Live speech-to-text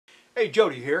Hey,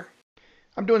 Jody here.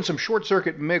 I'm doing some short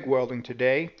circuit MIG welding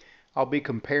today. I'll be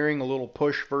comparing a little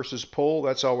push versus pull.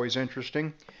 That's always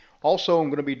interesting. Also, I'm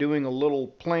going to be doing a little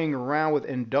playing around with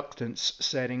inductance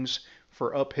settings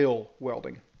for uphill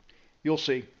welding. You'll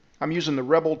see. I'm using the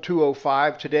Rebel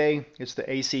 205 today. It's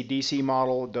the AC/DC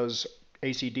model. It does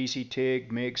AC/DC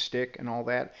TIG, MIG, stick, and all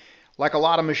that. Like a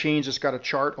lot of machines, it's got a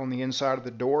chart on the inside of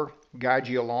the door, guide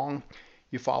you along.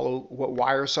 You follow what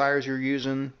wire size you're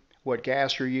using, what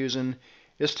gas you're using.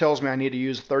 This tells me I need to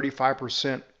use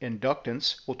 35%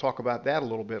 inductance. We'll talk about that a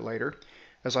little bit later.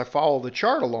 As I follow the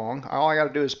chart along, all I got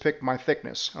to do is pick my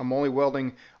thickness. I'm only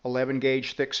welding 11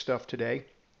 gauge thick stuff today.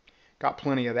 Got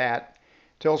plenty of that.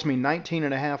 Tells me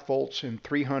 19.5 volts and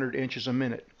 300 inches a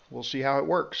minute. We'll see how it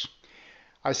works.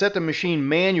 I set the machine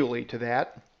manually to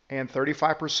that and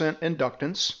 35%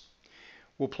 inductance.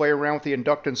 We'll play around with the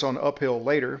inductance on uphill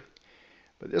later.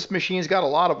 But this machine's got a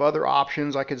lot of other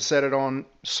options. I could set it on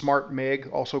Smart MIG,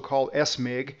 also called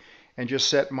S-MIG, and just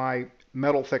set my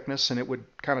metal thickness and it would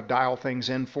kind of dial things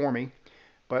in for me.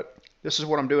 But this is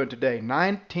what I'm doing today.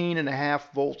 19.5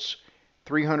 volts,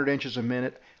 300 inches a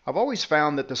minute. I've always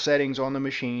found that the settings on the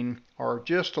machine are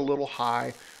just a little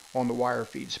high on the wire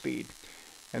feed speed.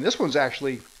 And this one's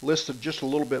actually listed just a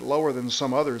little bit lower than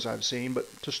some others I've seen.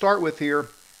 But to start with here,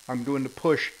 I'm doing the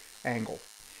push angle.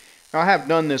 Now, I have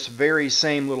done this very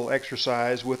same little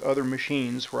exercise with other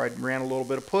machines where I ran a little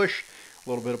bit of push, a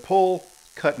little bit of pull,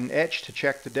 cut and etch to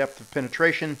check the depth of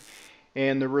penetration,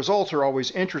 and the results are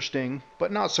always interesting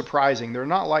but not surprising. They're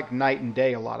not like night and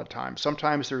day a lot of times.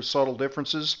 Sometimes there's subtle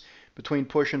differences between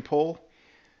push and pull,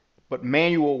 but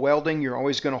manual welding, you're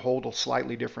always going to hold a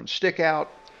slightly different stick out.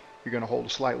 You're going to hold a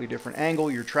slightly different angle.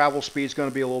 Your travel speed is going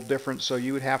to be a little different, so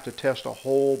you would have to test a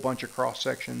whole bunch of cross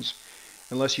sections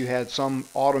unless you had some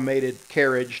automated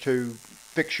carriage to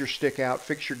fix your stick out,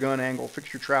 fix your gun angle,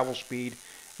 fix your travel speed,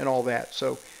 and all that.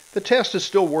 So the test is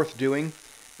still worth doing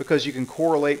because you can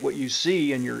correlate what you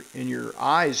see in your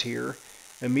eyes here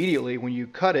immediately. When you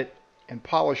cut it and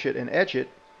polish it and etch it,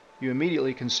 you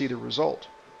immediately can see the result.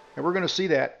 And we're going to see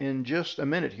that in just a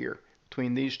minute here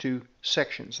between these two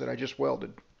sections that I just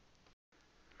welded.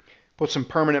 Put some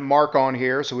permanent mark on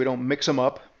here so we don't mix them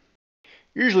up.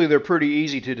 Usually they're pretty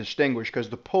easy to distinguish because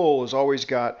the pull has always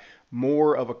got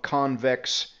more of a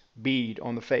convex bead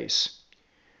on the face.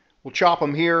 We'll chop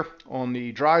them here on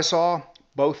the dry saw,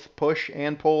 both push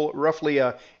and pull, roughly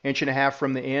 1.5 inches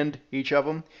from the end, each of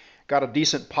them. Got a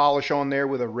decent polish on there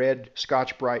with a red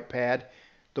Scotch-Brite pad.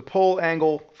 The pull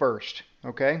angle first,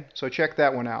 okay? So check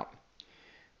that one out.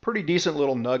 Pretty decent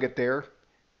little nugget there.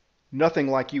 Nothing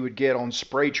like you would get on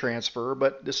spray transfer,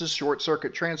 but this is short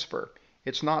circuit transfer.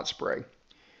 It's not spray.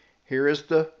 Here is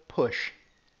the push.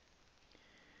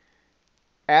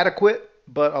 Adequate,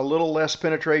 but a little less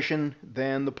penetration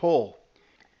than the pull.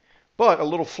 But a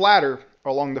little flatter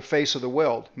along the face of the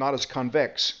weld, not as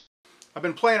convex. I've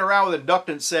been playing around with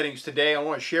inductance settings today. I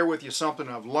want to share with you something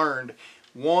I've learned.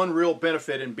 One real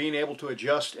benefit in being able to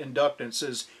adjust inductance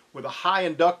is with a high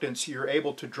inductance, you're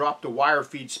able to drop the wire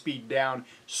feed speed down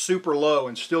super low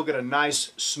and still get a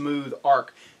nice smooth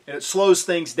arc. And it slows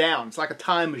things down. It's like a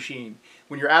time machine.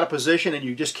 When you're out of position and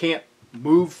you just can't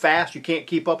move fast, you can't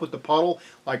keep up with the puddle,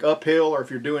 like uphill, or if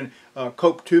you're doing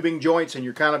coke tubing joints and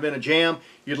you're kind of in a jam,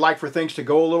 you'd like for things to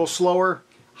go a little slower.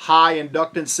 High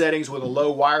inductance settings with a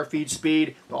low wire feed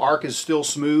speed. The arc is still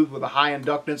smooth with a high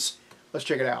inductance. Let's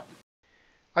check it out.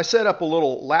 I set up a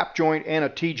little lap joint and a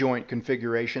T-joint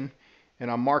configuration, and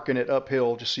I'm marking it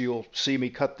uphill just so you'll see me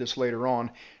cut this later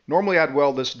on. Normally I'd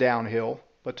weld this downhill,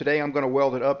 but today I'm going to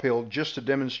weld it uphill just to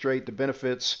demonstrate the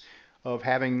benefits of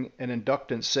having an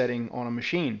inductance setting on a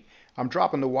machine. I'm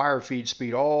dropping the wire feed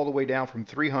speed all the way down from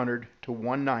 300 to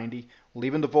 190,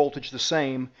 leaving the voltage the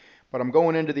same, but I'm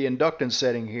going into the inductance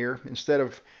setting here. Instead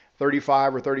of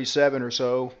 35 or 37 or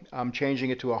so, I'm changing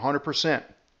it to 100%.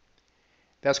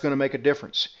 That's going to make a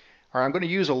difference. All right, I'm going to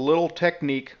use a little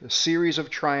technique, a series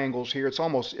of triangles here. It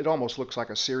almost looks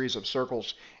like a series of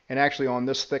circles, and actually on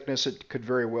this thickness it could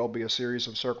very well be a series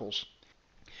of circles.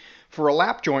 For a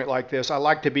lap joint like this, I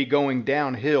like to be going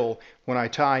downhill when I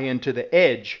tie into the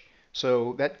edge,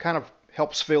 so that kind of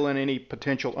helps fill in any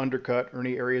potential undercut or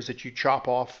any areas that you chop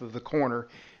off of the corner.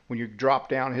 When you drop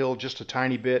downhill just a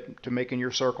tiny bit to making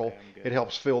your circle, it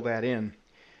helps fill that in.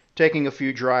 Taking a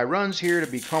few dry runs here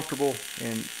to be comfortable,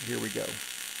 and here we go.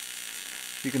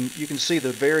 You can see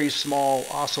the very small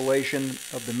oscillation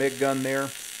of the MIG gun there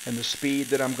and the speed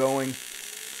that I'm going.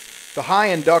 The high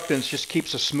inductance just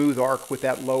keeps a smooth arc with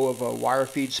that low of a wire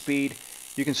feed speed.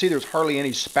 You can see there's hardly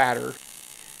any spatter.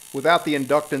 Without the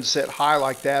inductance set high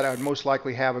like that, I'd most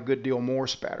likely have a good deal more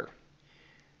spatter.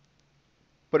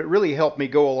 but it really helped me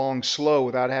go along slow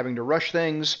without having to rush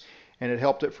things, and it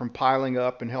helped it from piling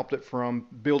up and helped it from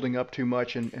building up too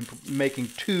much and making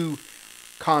too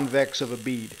convex of a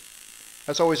bead.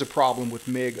 That's always a problem with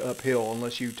MIG uphill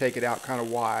unless you take it out kind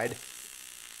of wide.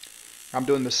 I'm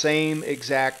doing the same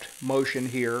exact motion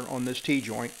here on this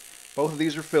T-joint. Both of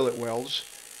these are fillet welds,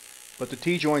 but the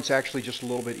T-joint's actually just a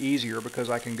little bit easier because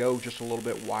I can go just a little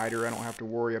bit wider. I don't have to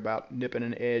worry about nipping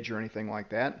an edge or anything like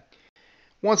that.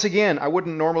 Once again, I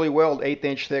wouldn't normally weld 1/8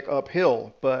 inch thick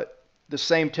uphill, but the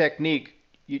same technique,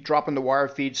 you dropping the wire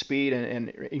feed speed and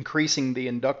increasing the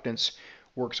inductance,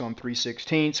 works on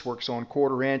 3/16, works on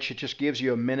 1/4 inch. It just gives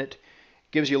you a minute,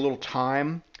 gives you a little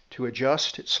time to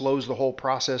adjust. It slows the whole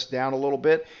process down a little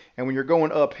bit. And when you're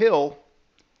going uphill,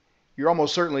 you're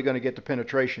almost certainly going to get the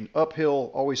penetration.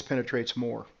 Uphill always penetrates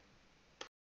more.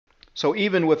 So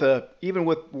even with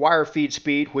wire feed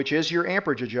speed, which is your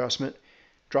amperage adjustment,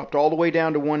 dropped all the way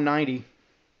down to 190,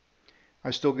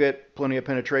 I still get plenty of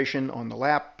penetration on the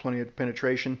lap, plenty of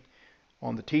penetration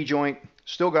on the T-joint.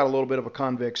 Still got a little bit of a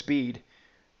convex bead,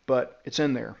 but it's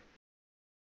in there.